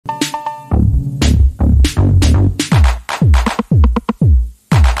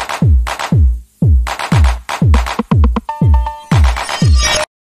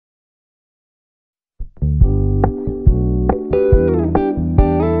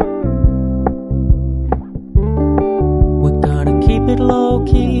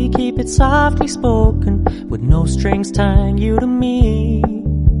It's softly spoken, with no strings tying you to me.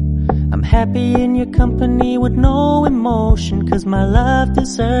 I'm happy in your company with no emotion, 'cause my love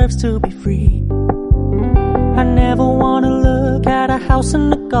deserves to be free. I never wanna look at a house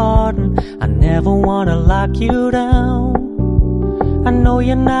in the garden, I never wanna lock you down. I know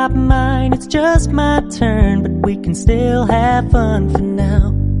you're not mine, it's just my turn, but we can still have fun for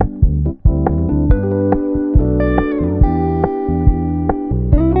now.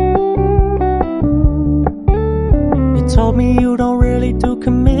 You told me you don't really do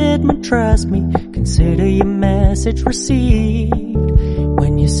commitment, trust me, consider your message received.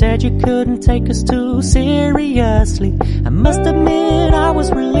 When you said you couldn't take us too seriously, I must admit I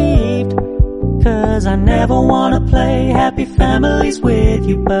was relieved. 'Cause I never wanna play happy families with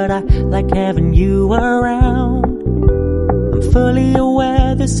you, but I like having you around. I'm fully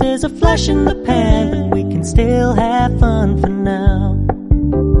aware this is a flash in the pan, but we can still have fun for now.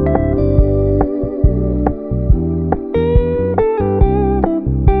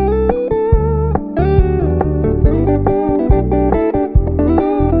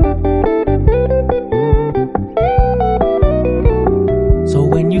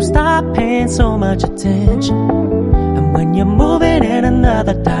 Stop paying so much attention, and when you're moving in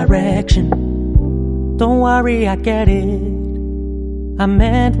another direction, don't worry, I get it. I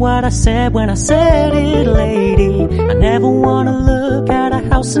meant what I said when I said it, lady. I never wanna look at a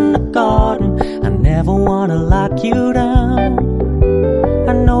house in the garden, I never wanna lock you down.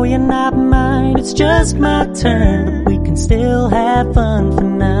 I know you're not mine, it's just my turn, but we can still have fun for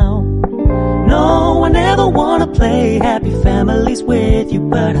now. No, I never wanna play happy families with you,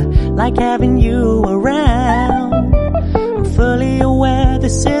 but I like having you around. I'm fully aware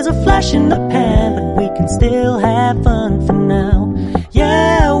this is a flash in the pan, but we can still have fun